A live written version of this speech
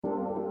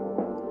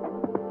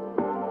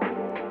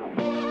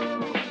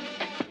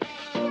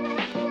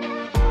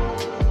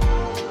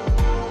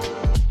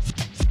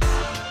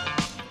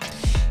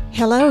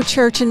Hello,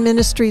 church and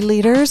ministry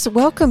leaders.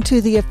 Welcome to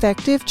the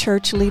Effective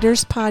Church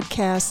Leaders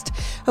Podcast,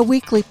 a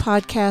weekly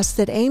podcast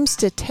that aims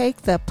to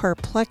take the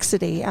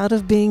perplexity out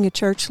of being a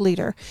church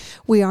leader.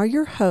 We are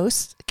your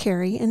hosts,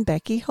 Kerry and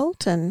Becky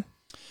Holton.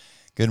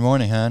 Good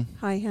morning, hon.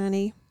 Hi,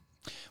 honey.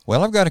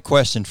 Well, I've got a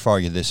question for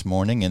you this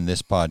morning in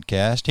this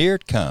podcast. Here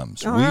it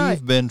comes.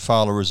 We've been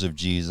followers of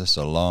Jesus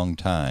a long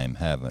time,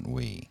 haven't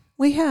we?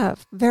 We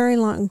have. Very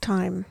long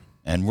time.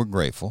 And we're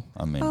grateful.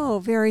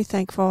 Very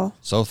thankful.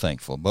 So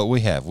thankful. But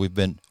we have. We've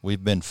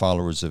been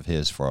followers of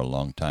His for a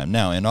long time.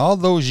 Now, in all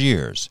those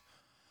years,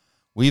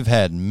 we've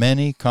had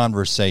many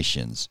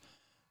conversations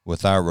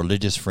with our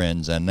religious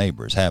friends and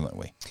neighbors, haven't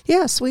we?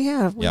 Yes, we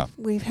have. Yeah.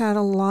 We've had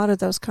a lot of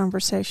those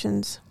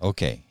conversations.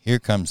 Okay, here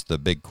comes the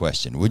big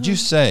question. Would you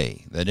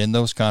say that in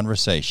those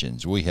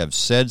conversations we have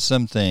said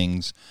some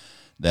things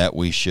that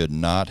we should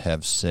not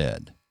have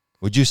said?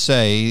 Would you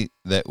say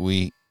that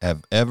we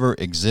have ever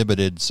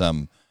exhibited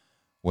some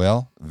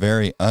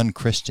very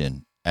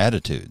unchristian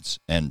attitudes?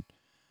 And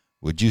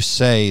would you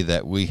say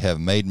that we have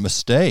made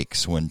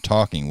mistakes when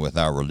talking with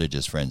our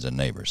religious friends and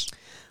neighbors?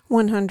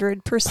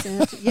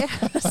 100%,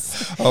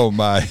 yes. Oh,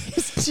 my.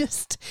 It's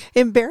just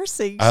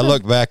embarrassing. I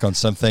look back on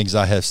some things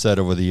I have said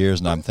over the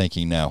years, and I'm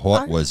thinking now,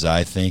 what was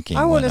I thinking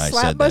when I said that? I want to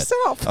slap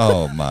myself.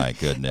 Oh, my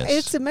goodness.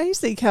 It's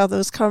amazing how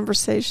those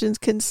conversations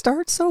can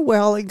start so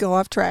well and go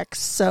off track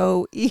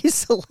so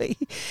easily.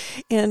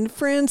 And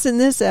friends, in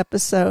this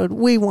episode,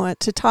 we want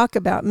to talk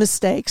about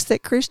mistakes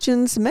that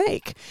Christians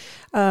make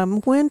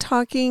when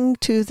talking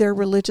to their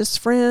religious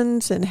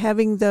friends and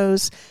having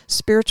those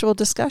spiritual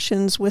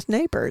discussions with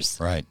neighbors.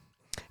 Right.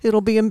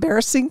 It'll be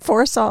embarrassing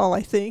for us all,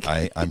 I think.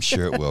 I'm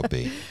sure it will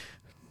be.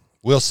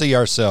 We'll see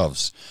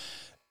ourselves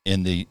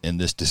in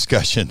this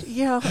discussion.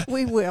 Yeah,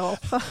 we will.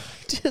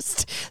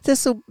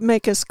 This will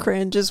make us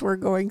cringe as we're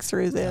going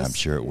through this. I'm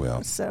sure it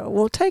will. So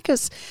we'll take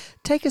us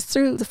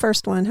through the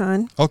first one,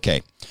 hon.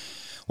 Okay.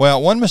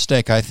 Well, one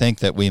mistake I think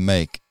that we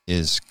make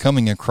is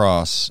coming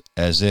across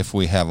as if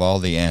we have all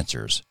the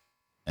answers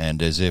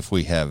and as if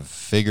we have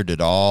figured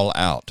it all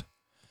out.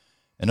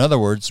 In other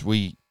words,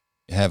 we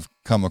have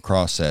come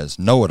across as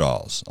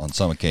know-it-alls on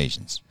some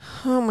occasions.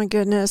 Oh, my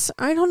goodness.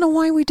 I don't know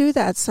why we do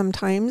that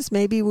sometimes.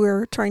 Maybe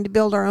we're trying to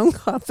build our own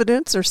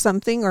confidence or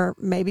something, or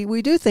maybe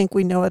we do think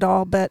we know it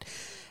all, but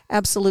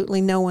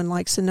absolutely no one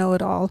likes a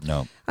know-it-all.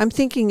 No. I'm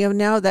thinking of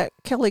now that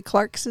Kelly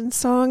Clarkson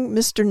song,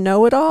 Mr.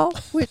 Know-It-All,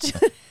 which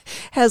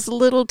has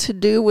little to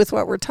do with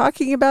what we're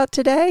talking about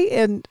today,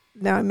 and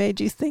now I made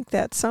you think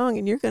that song,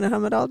 and you're going to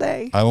hum it all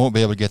day. I won't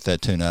be able to get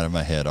that tune out of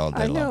my head all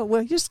day long. I know.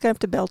 Well, you just have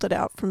to belt it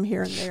out from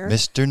here and there.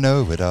 Mr.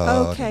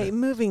 Know-It-All. Okay,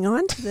 moving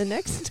on to the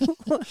next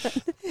one.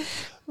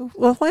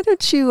 Well, why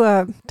don't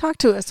you talk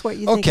to us what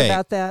you think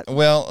about that?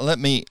 Well, let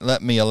me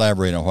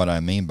elaborate on what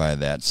I mean by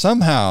that.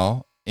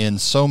 Somehow, in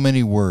so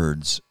many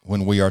words,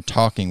 when we are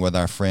talking with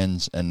our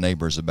friends and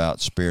neighbors about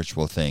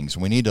spiritual things,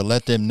 we need to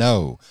let them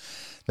know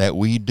that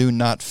we do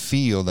not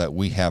feel that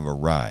we have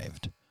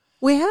arrived.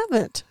 We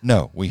haven't.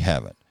 No, we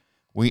haven't.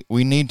 We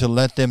need to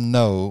let them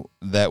know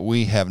that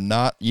we have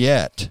not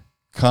yet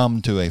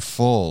come to a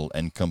full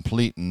and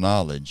complete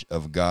knowledge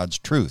of God's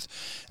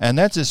truth. And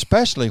that's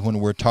especially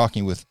when we're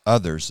talking with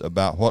others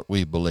about what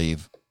we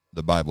believe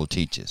the Bible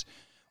teaches.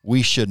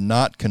 We should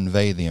not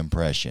convey the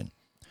impression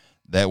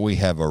that we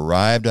have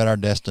arrived at our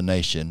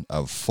destination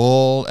of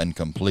full and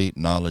complete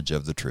knowledge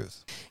of the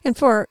truth. And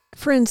for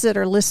friends that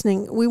are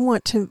listening, we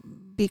want to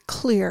be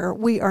clear.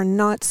 We are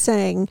not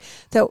saying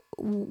that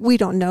we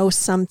don't know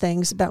some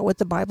things about what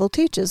the Bible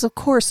teaches. Of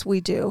course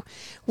we do.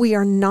 We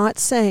are not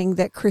saying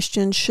that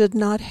Christians should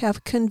not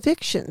have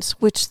convictions,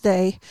 which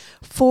they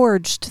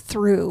forged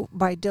through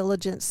by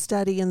diligent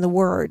study in the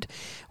Word.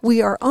 We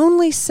are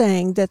only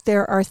saying that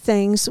there are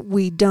things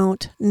we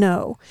don't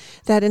know,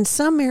 that in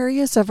some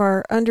areas of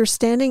our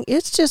understanding,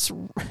 it's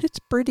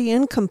pretty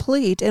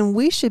incomplete, and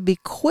we should be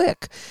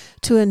quick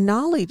to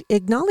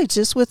acknowledge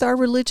this with our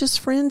religious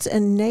friends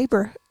and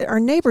our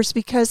neighbors,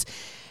 because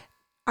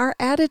our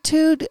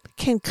attitude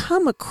can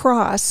come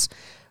across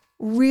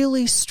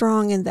really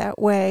strong in that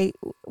way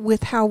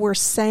with how we're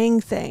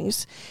saying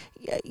things.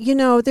 You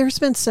know, there's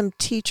been some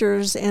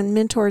teachers and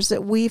mentors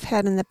that we've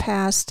had in the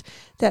past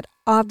that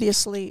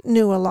obviously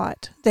knew a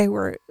lot. They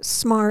were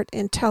smart,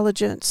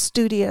 intelligent,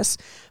 studious.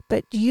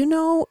 But you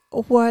know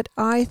what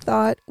I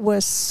thought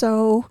was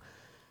so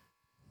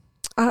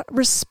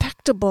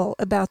respectable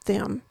about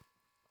them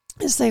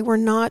is they were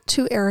not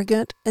too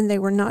arrogant, and they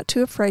were not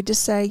too afraid to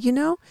say,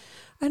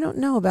 I don't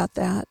know about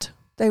that.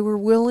 They were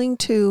willing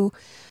to,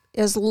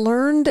 as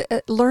learned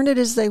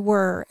as they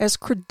were, as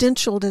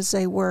credentialed as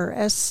they were,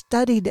 as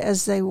studied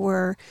as they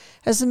were,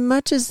 as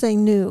much as they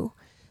knew.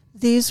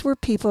 These were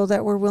people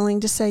that were willing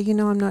to say,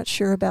 I'm not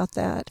sure about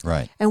that.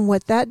 Right. And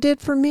what that did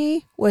for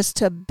me was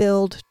to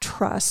build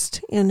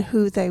trust in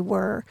who they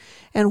were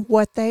and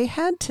what they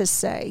had to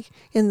say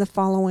in the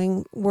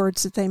following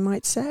words that they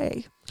might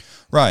say.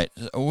 Right.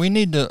 We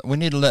need to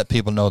let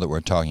people know that we're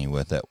talking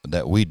with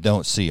that we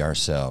don't see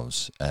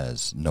ourselves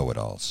as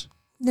know-it-alls.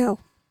 No.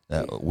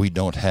 That we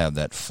don't have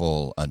that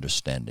full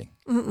understanding.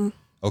 Mm-mm.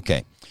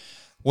 Okay.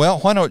 Well,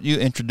 why don't you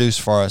introduce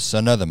for us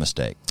another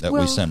mistake that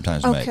we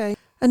sometimes make? Okay.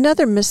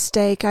 Another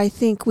mistake I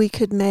think we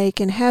could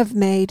make and have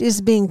made is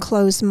being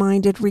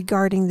closed-minded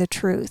regarding the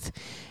truth,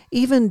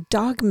 even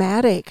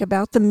dogmatic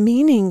about the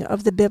meaning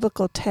of the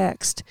biblical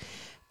text.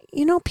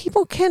 You know,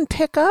 people can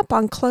pick up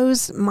on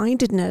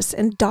closed-mindedness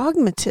and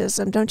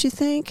dogmatism, don't you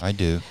think? I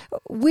do.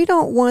 We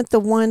don't want the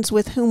ones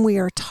with whom we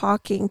are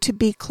talking to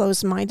be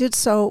closed-minded,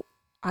 so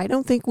I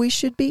don't think we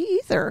should be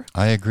either.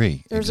 I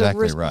agree.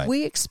 Exactly right.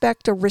 We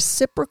expect a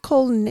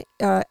reciprocal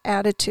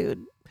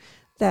attitude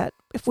that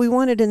if we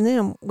want it in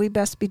them, we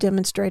best be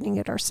demonstrating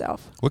it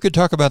ourselves. We could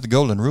talk about the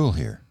golden rule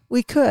here.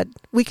 We could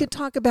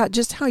talk about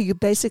just how you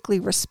basically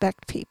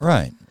respect people.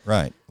 Right.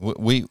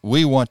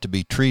 We want to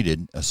be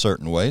treated a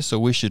certain way, so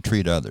we should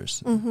treat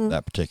others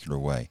that particular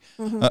way.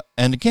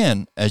 And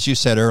again, as you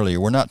said earlier,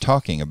 we're not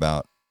talking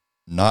about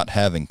not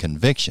having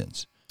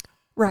convictions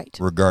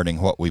regarding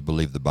what we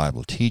believe the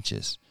Bible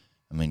teaches.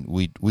 I mean,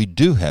 we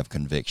do have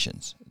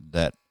convictions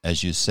that,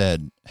 as you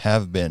said,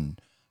 have been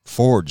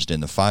forged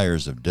in the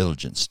fires of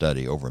diligent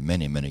study over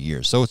many, many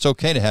years. So it's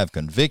okay to have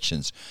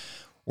convictions.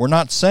 We're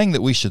not saying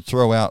that we should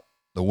throw out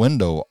the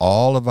window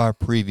all of our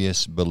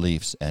previous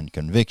beliefs and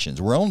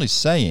convictions. We're only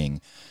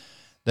saying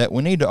that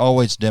we need to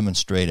always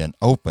demonstrate an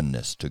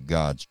openness to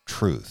God's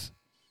truth.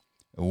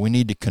 We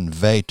need to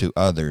convey to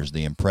others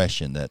the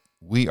impression that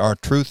we are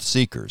truth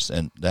seekers,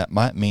 and that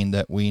might mean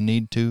that we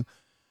need to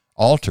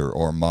alter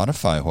or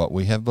modify what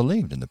we have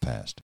believed in the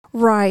past.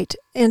 Right.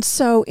 And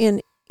so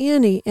in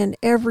any and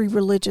every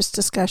religious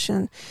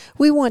discussion,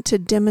 we want to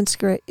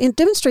demonstrate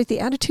the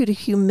attitude of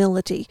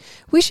humility.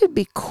 We should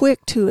be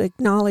quick to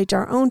acknowledge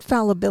our own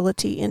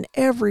fallibility in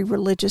every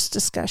religious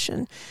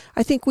discussion.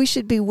 I think we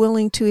should be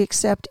willing to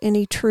accept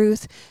any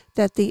truth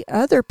that the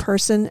other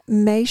person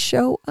may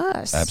show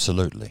us.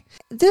 Absolutely.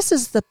 This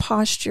is the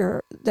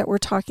posture that we're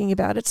talking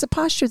about. It's a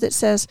posture that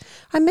says,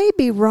 I may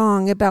be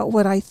wrong about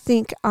what I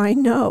think I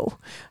know,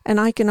 and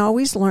I can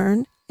always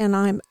learn, and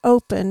I'm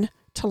open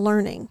to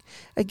learning.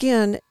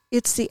 Again,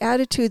 it's the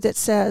attitude that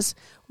says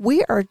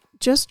we are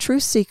just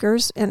truth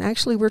seekers, and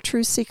actually we're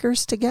truth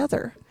seekers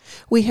together.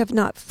 We have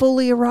not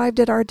fully arrived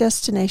at our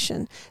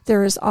destination.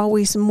 There is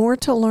always more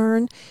to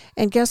learn,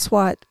 and guess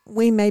what?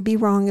 We may be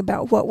wrong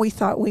about what we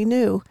thought we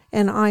knew,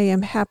 and I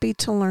am happy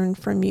to learn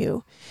from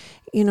you.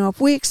 You know, if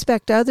we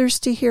expect others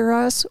to hear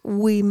us,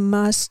 we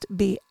must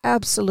be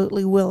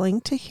absolutely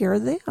willing to hear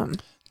them.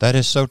 That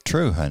is so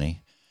true,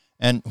 honey.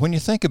 And when you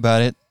think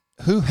about it,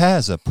 who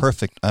has a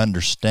perfect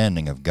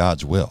understanding of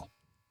God's will?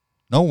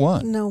 No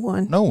one. No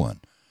one. No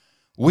one.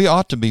 We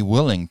ought to be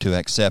willing to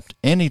accept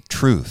any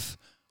truth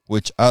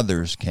which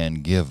others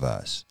can give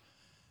us.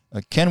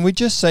 Can we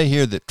just say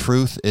here that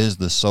truth is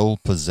the sole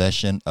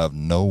possession of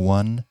no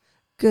one?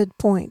 Good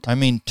point. I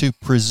mean, to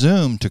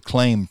presume to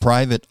claim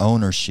private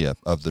ownership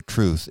of the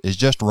truth is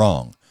just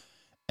wrong,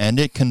 and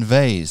it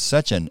conveys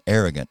such an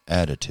arrogant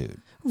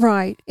attitude.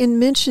 Right. In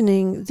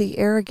mentioning the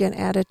arrogant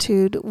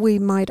attitude, we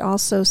might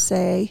also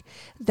say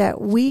that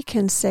we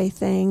can say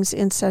things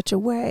in such a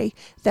way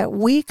that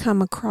we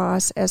come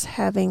across as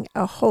having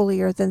a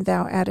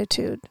holier-than-thou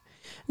attitude.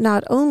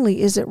 Not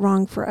only is it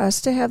wrong for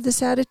us to have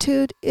this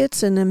attitude,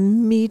 it's an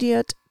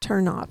immediate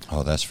turn-off.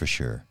 Oh, that's for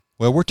sure.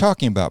 Well, we're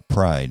talking about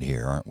pride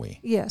here, aren't we?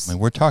 Yes. I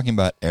mean, we're talking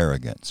about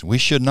arrogance. We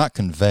should not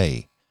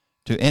convey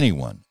to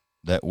anyone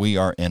that we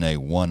are in a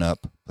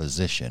one-up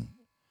position.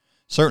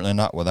 Certainly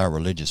not with our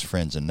religious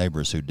friends and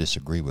neighbors who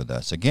disagree with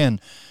us. Again,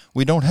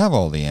 we don't have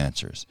all the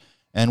answers,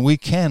 and we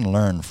can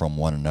learn from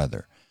one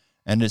another.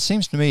 And it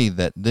seems to me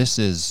that this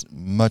is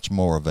much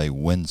more of a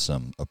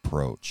winsome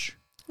approach.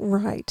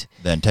 Right.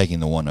 Than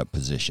taking the one-up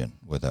position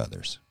with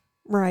others.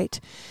 Right.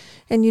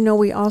 And you know,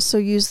 we also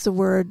use the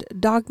word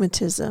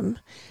dogmatism.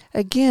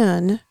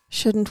 Again,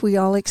 shouldn't we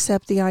all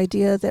accept the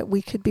idea that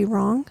we could be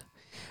wrong?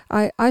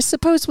 I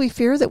suppose we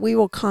fear that we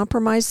will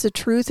compromise the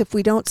truth if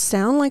we don't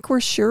sound like we're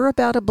sure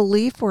about a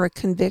belief or a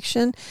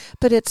conviction,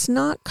 but it's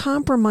not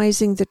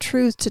compromising the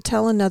truth to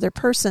tell another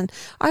person,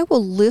 I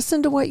will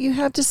listen to what you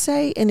have to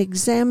say and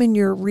examine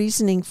your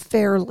reasoning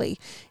fairly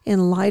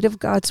in light of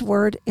God's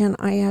word, and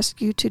I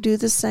ask you to do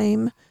the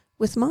same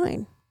with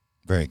mine.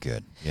 Very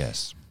good,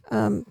 yes.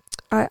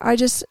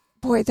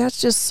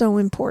 That's just so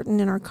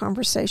important in our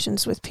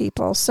conversations with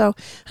people. So,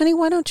 honey,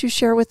 why don't you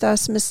share with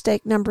us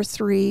mistake number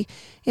 3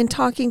 in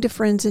talking to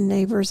friends and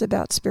neighbors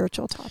about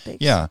spiritual topics?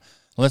 Yeah,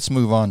 let's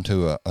move on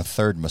to a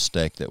third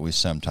mistake that we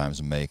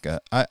sometimes make.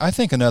 I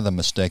think another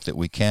mistake that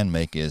we can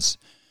make is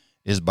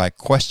by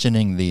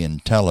questioning the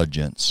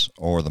intelligence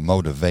or the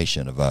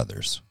motivation of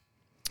others.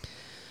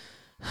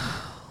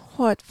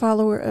 What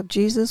follower of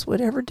Jesus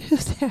would ever do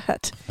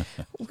that?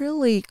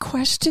 Really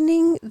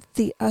questioning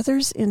the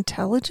other's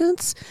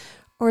intelligence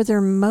or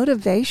their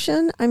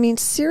motivation? I mean,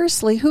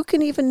 seriously, who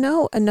can even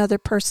know another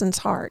person's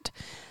heart?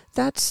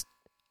 That's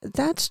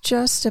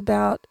just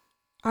about,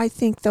 I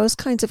think, those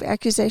kinds of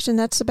accusation,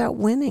 that's about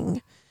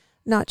winning,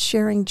 not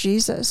sharing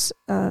Jesus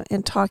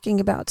and talking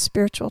about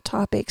spiritual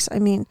topics. I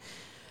mean,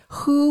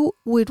 Who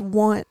would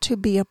want to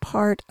be a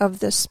part of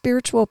the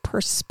spiritual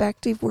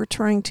perspective we're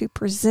trying to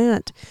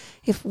present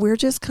if we're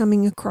just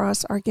coming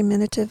across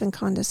argumentative and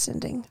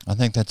condescending? I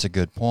think that's a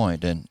good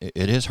point, and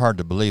it is hard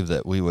to believe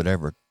that we would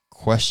ever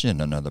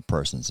question another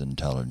person's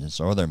intelligence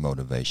or their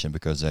motivation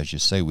because, as you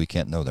say, we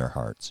can't know their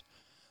hearts.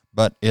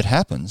 But it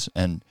happens,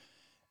 and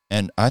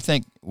I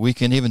think we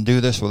can even do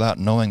this without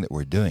knowing that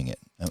we're doing it.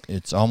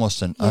 It's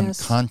almost an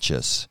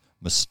unconscious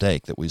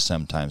mistake that we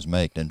sometimes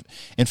make. And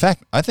in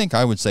fact, I think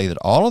I would say that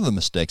all of the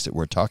mistakes that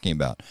we're talking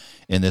about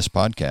in this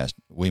podcast,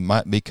 we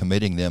might be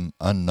committing them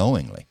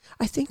unknowingly.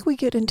 I think we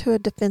get into a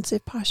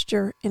defensive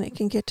posture, and it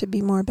can get to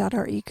be more about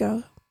our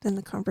ego than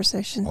the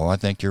conversation. Oh, I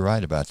think you're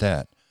right about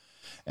that.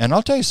 And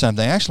I'll tell you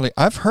something. Actually,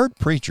 I've heard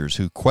preachers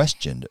who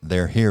questioned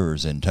their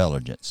hearers'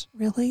 intelligence.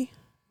 Really?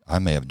 I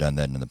may have done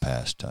that in the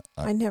past.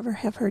 I never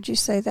have heard you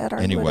say that.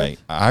 Anyway,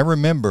 I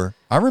remember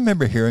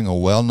hearing a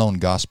well-known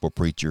gospel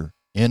preacher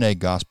in a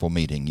gospel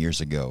meeting years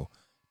ago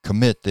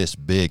commit this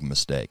big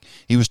mistake.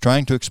 He was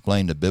trying to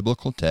explain the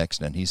biblical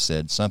text, and he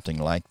said something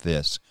like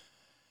this: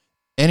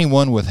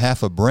 anyone with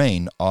half a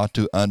brain ought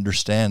to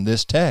understand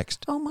this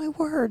text. Oh, my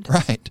word.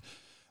 Right.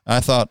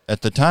 At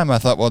the time,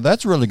 well,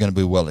 that's really going to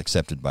be well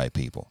accepted by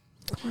people.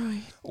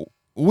 Right.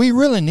 We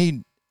really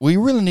need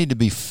to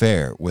be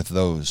fair with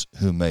those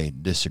who may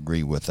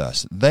disagree with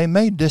us. They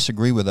may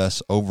disagree with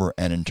us over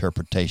an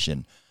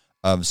interpretation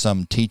of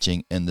some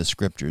teaching in the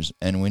Scriptures,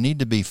 and we need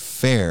to be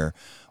fair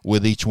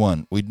with each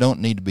one. We don't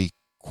need to be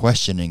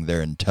questioning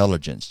their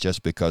intelligence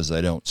just because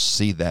they don't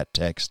see that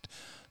text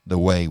the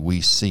way we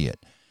see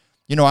it.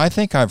 You know, I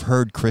think I've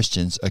heard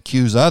Christians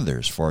accuse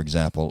others, for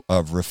example,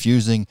 of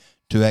refusing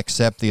to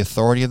accept the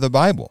authority of the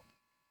Bible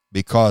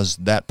because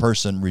that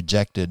person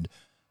rejected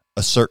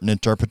a certain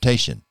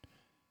interpretation.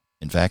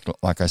 In fact,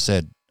 like I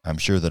said, I'm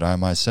sure that I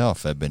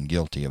myself have been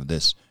guilty of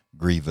this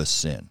grievous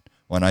sin.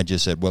 When I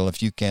just said, well,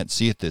 if you can't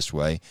see it this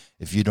way,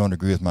 if you don't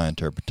agree with my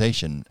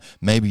interpretation,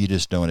 maybe you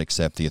just don't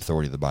accept the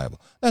authority of the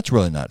Bible. That's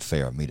really not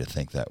fair of me to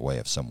think that way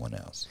of someone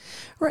else.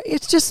 Right.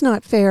 It's just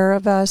not fair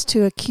of us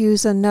to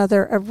accuse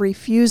another of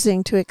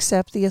refusing to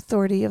accept the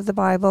authority of the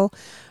Bible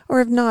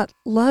or of not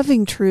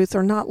loving truth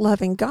or not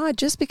loving God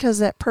just because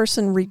that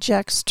person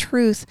rejects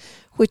truth,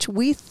 which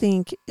we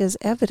think is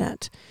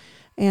evident.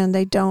 And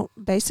they're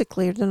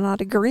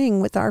not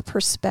agreeing with our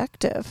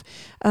perspective.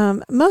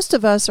 Most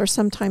of us are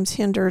sometimes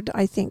hindered,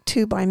 I think,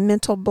 too, by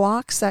mental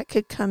blocks that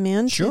could come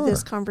into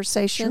this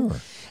conversation.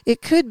 Sure.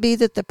 It could be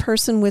that the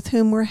person with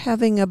whom we're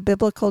having a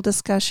biblical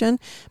discussion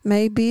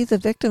may be the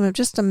victim of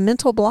just a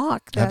mental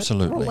block that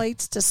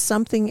relates to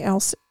something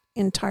else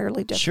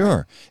entirely different.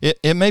 Sure.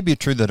 It may be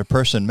true that a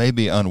person may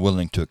be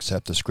unwilling to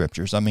accept the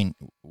Scriptures. I mean,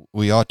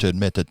 we ought to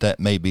admit that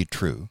may be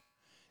true.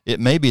 It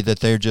may be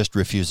that they're just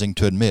refusing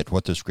to admit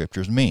what the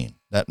Scriptures mean.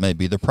 That may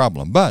be the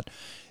problem. But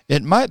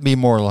it might be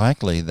more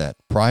likely that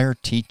prior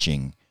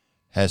teaching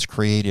has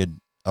created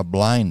a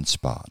blind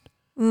spot,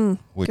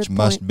 which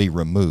must be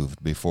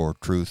removed before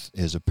truth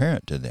is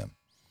apparent to them.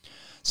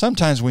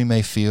 Sometimes we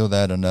may feel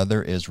that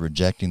another is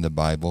rejecting the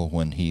Bible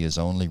when he is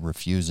only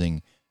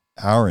refusing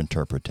our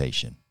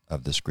interpretation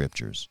of the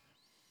Scriptures.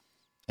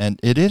 And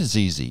it is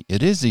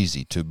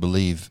easy to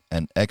believe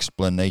an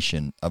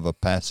explanation of a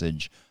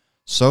passage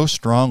so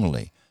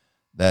strongly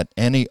that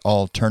any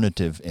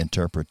alternative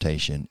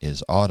interpretation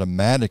is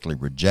automatically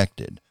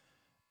rejected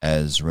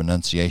as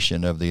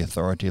renunciation of the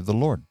authority of the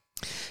Lord.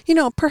 You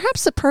know,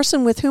 perhaps the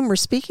person with whom we're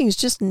speaking has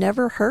just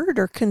never heard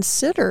or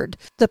considered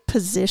the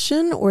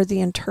position or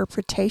the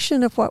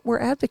interpretation of what we're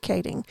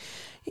advocating.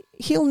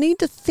 He'll need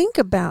to think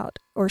about,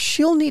 or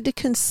she'll need to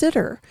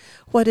consider,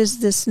 what is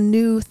this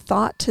new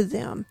thought to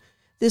them,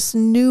 this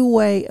new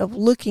way of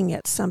looking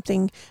at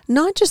something,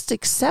 not just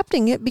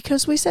accepting it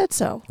because we said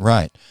so.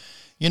 Right.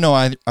 You know,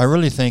 I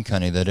really think,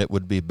 honey, that it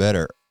would be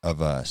better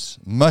of us,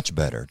 much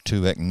better,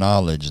 to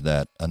acknowledge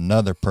that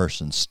another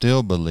person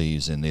still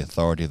believes in the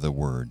authority of the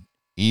Word,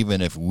 even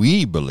if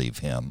we believe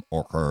him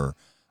or her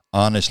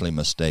honestly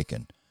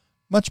mistaken.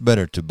 Much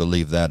better to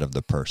believe that of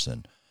the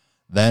person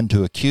than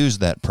to accuse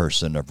that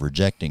person of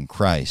rejecting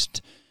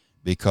Christ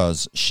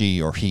because she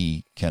or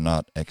he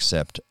cannot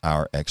accept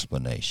our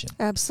explanation.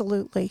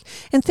 Absolutely.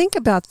 And think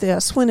about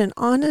this. When an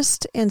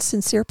honest and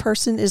sincere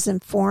person is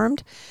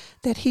informed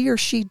that he or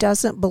she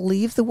doesn't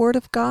believe the Word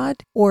of God,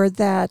 or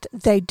that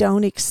they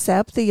don't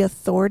accept the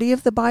authority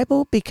of the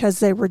Bible because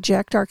they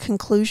reject our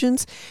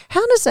conclusions,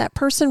 how does that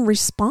person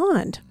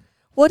respond?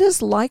 What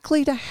is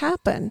likely to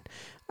happen?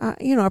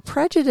 A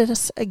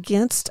prejudice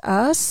against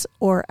us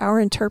or our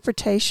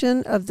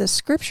interpretation of the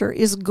Scripture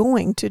is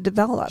going to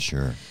develop.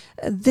 Sure.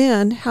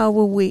 Then how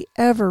will we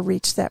ever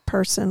reach that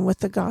person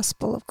with the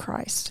gospel of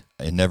Christ?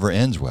 It never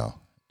ends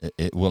well.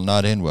 It will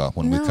not end well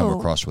when we come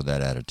across with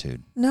that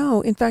attitude.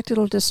 No, in fact,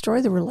 it'll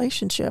destroy the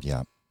relationship.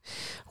 Yeah.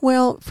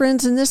 Well,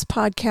 friends, in this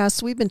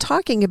podcast, we've been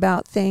talking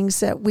about things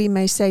that we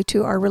may say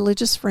to our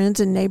religious friends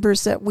and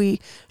neighbors that we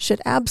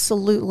should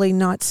absolutely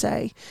not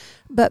say.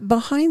 But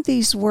behind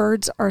these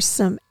words are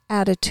some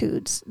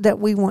attitudes that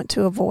we want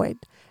to avoid.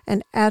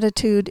 And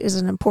attitude is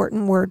an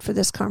important word for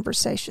this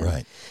conversation.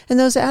 Right. And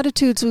those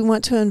attitudes we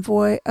want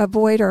to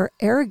avoid are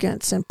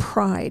arrogance and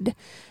pride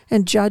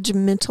and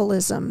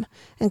judgmentalism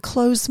and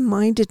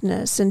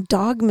closed-mindedness and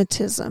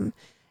dogmatism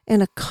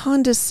and a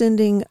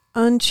condescending,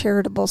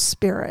 uncharitable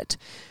spirit.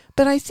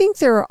 But I think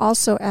there are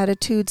also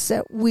attitudes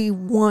that we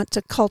want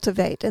to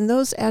cultivate, and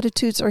those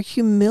attitudes are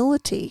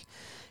humility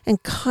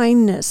and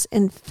kindness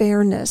and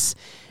fairness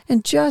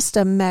and just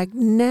a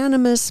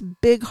magnanimous,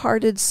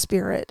 big-hearted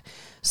spirit.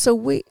 So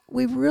we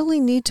really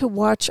need to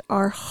watch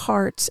our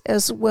hearts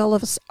as well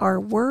as our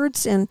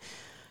words. And,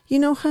 you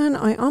know, hon,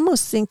 I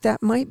almost think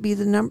that might be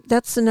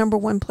that's the number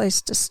one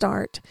place to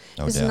start.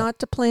 No is doubt. not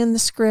to plan the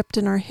script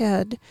in our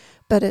head,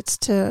 but it's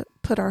to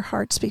put our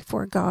hearts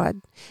before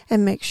God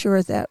and make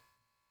sure that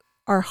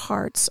our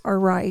hearts are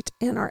right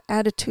and our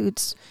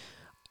attitudes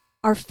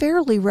are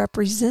fairly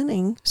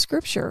representing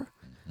Scripture.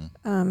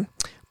 Mm-hmm.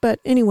 But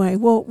anyway,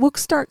 we'll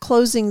start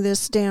closing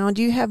this down.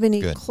 Do you have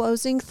any Good.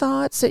 closing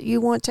thoughts that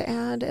you want to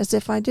add, as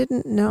if I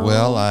didn't know?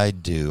 Well, I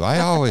do. I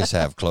always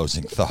have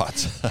closing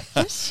thoughts.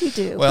 Yes, you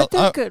do. Well, but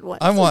they're good ones.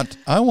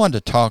 I want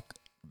to talk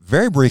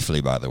very briefly,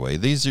 by the way.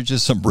 These are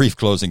just some brief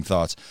closing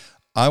thoughts.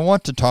 I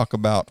want to talk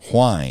about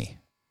why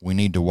we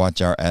need to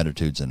watch our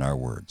attitudes and our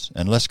words.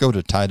 And let's go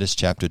to Titus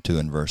chapter 2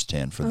 and verse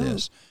 10 for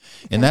this.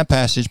 Okay. In that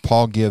passage,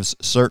 Paul gives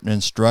certain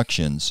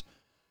instructions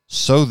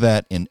so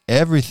that in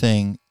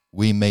everything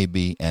we may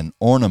be an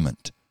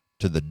ornament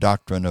to the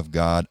doctrine of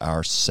God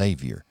our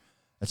Savior.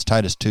 That's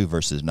Titus 2,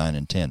 verses 9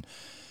 and 10.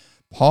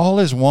 Paul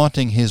is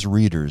wanting his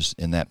readers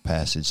in that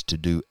passage to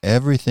do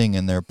everything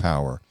in their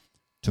power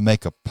to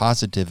make a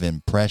positive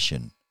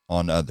impression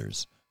on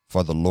others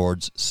for the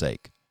Lord's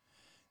sake.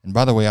 And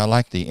by the way, I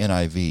like the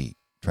NIV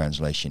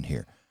translation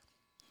here.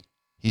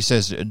 He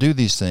says, do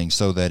these things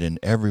so that in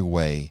every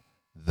way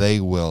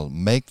they will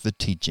make the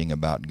teaching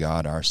about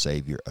God our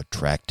Savior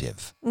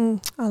attractive.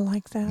 I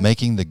like that.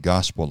 Making the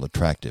gospel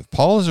attractive.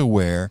 Paul is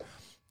aware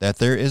that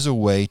there is a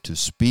way to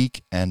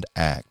speak and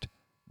act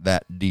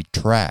that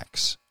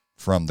detracts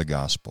from the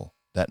gospel,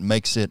 that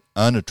makes it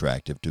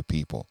unattractive to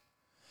people.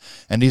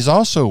 And he's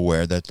also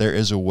aware that there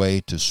is a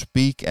way to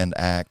speak and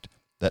act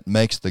that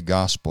makes the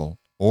gospel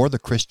or the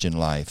Christian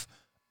life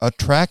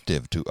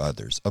attractive to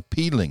others,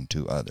 appealing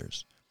to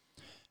others.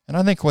 And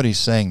I think what he's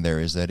saying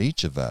there is that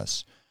each of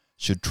us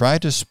should try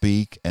to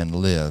speak and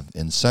live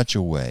in such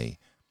a way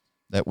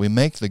that we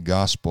make the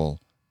gospel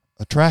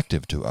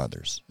attractive to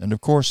others. And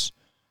of course,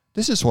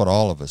 this is what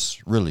all of us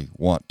really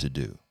want to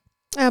do.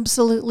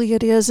 Absolutely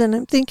it is. And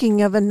I'm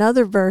thinking of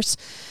another verse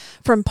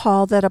from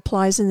Paul that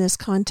applies in this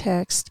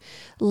context.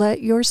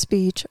 Let your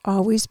speech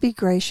always be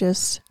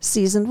gracious,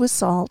 seasoned with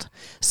salt,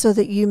 so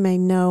that you may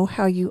know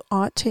how you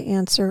ought to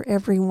answer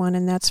everyone.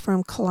 And that's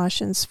from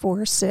Colossians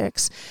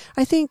 4:6.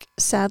 I think,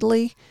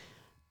 sadly,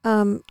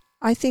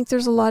 I think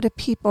there's a lot of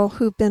people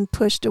who've been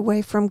pushed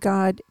away from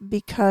God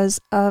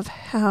because of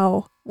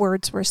how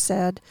words were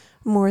said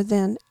more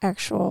than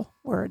actual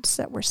words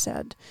that were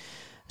said.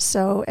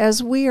 So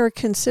as we are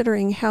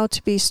considering how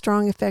to be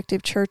strong,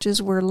 effective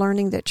churches, we're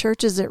learning that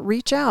churches that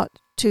reach out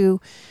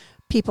to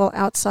people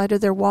outside of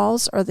their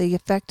walls are the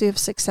effective,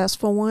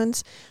 successful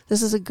ones.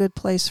 This is a good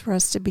place for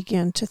us to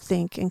begin to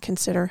think and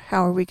consider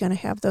how are we going to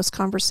have those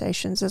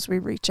conversations as we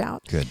reach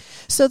out. Good.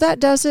 So that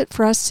does it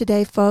for us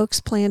today,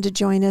 folks. Plan to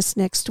join us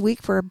next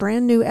week for a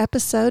brand new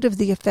episode of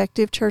the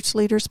Effective Church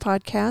Leaders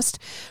Podcast,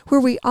 where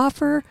we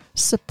offer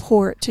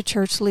support to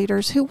church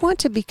leaders who want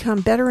to become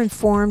better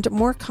informed,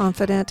 more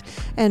confident,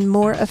 and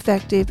more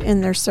effective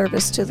in their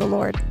service to the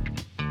Lord.